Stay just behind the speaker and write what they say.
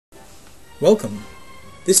Welcome!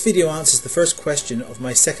 This video answers the first question of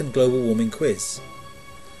my second global warming quiz.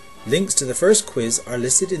 Links to the first quiz are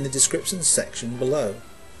listed in the description section below.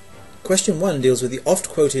 Question 1 deals with the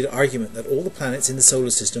oft-quoted argument that all the planets in the solar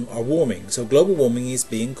system are warming, so global warming is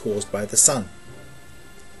being caused by the Sun.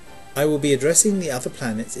 I will be addressing the other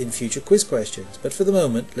planets in future quiz questions, but for the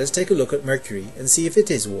moment let's take a look at Mercury and see if it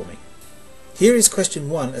is warming. Here is question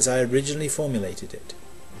 1 as I originally formulated it.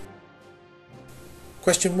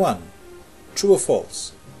 Question 1. True or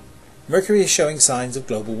false? Mercury is showing signs of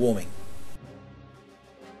global warming.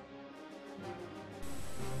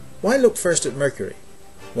 Why look first at Mercury?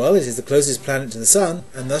 Well, it is the closest planet to the Sun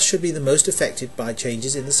and thus should be the most affected by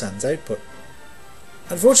changes in the Sun's output.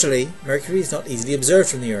 Unfortunately, Mercury is not easily observed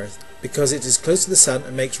from the Earth because it is close to the Sun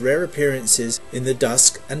and makes rare appearances in the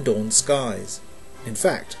dusk and dawn skies. In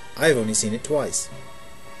fact, I have only seen it twice.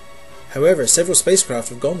 However, several spacecraft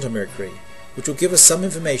have gone to Mercury, which will give us some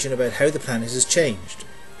information about how the planet has changed,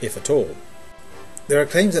 if at all. There are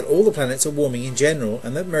claims that all the planets are warming in general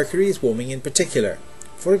and that Mercury is warming in particular.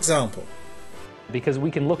 For example, because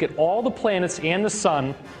we can look at all the planets and the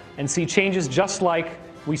Sun and see changes just like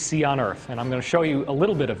we see on Earth, and I'm going to show you a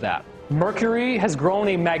little bit of that. Mercury has grown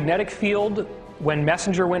a magnetic field when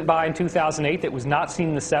Messenger went by in 2008 that was not seen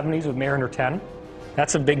in the 70s with Mariner 10.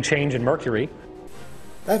 That's a big change in Mercury.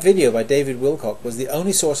 That video by David Wilcock was the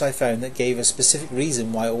only source I found that gave a specific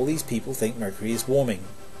reason why all these people think Mercury is warming.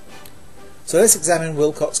 So let's examine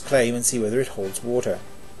Wilcock's claim and see whether it holds water.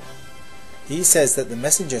 He says that the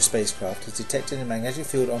Messenger spacecraft has detected a magnetic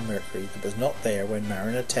field on Mercury that was not there when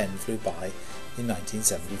Mariner 10 flew by in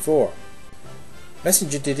 1974.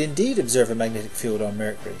 Messenger did indeed observe a magnetic field on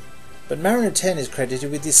Mercury, but Mariner 10 is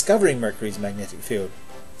credited with discovering Mercury's magnetic field,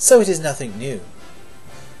 so it is nothing new.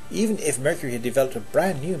 Even if Mercury had developed a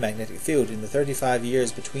brand new magnetic field in the 35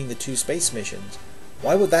 years between the two space missions,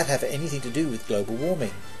 why would that have anything to do with global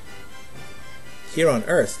warming? Here on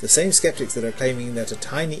Earth, the same skeptics that are claiming that a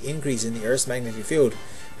tiny increase in the Earth's magnetic field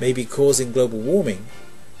may be causing global warming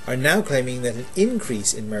are now claiming that an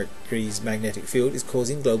increase in Mercury's magnetic field is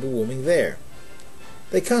causing global warming there.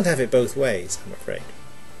 They can't have it both ways, I'm afraid.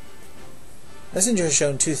 Messenger has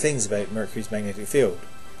shown two things about Mercury's magnetic field.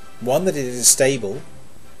 One, that it is stable.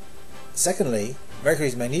 Secondly,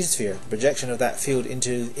 Mercury's magnetosphere, the projection of that field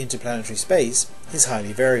into interplanetary space, is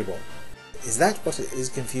highly variable. Is that what is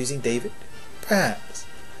confusing David? Perhaps.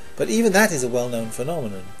 But even that is a well-known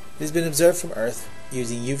phenomenon. It has been observed from Earth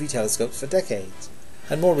using UV telescopes for decades,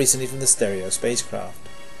 and more recently from the Stereo spacecraft.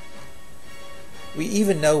 We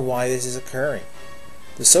even know why this is occurring.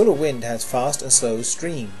 The solar wind has fast and slow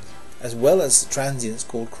streams, as well as transients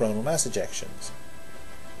called coronal mass ejections.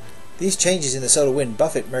 These changes in the solar wind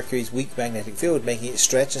buffet Mercury's weak magnetic field, making it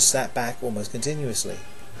stretch and snap back almost continuously.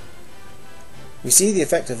 We see the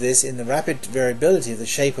effect of this in the rapid variability of the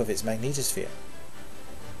shape of its magnetosphere.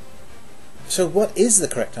 So what is the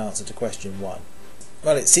correct answer to question 1?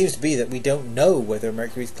 Well, it seems to be that we don't know whether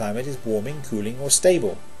Mercury's climate is warming, cooling or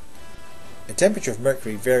stable. The temperature of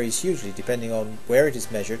Mercury varies hugely depending on where it is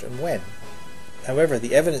measured and when. However,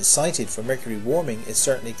 the evidence cited for Mercury warming is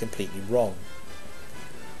certainly completely wrong.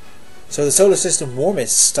 So the solar system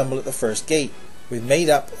warmists stumble at the first gate with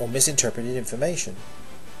made-up or misinterpreted information.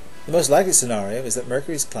 The most likely scenario is that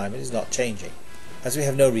Mercury's climate is not changing, as we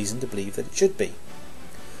have no reason to believe that it should be.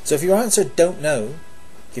 So if your answer don't know,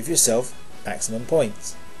 give yourself maximum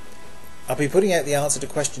points. I'll be putting out the answer to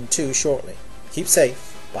question 2 shortly. Keep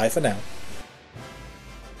safe. Bye for now.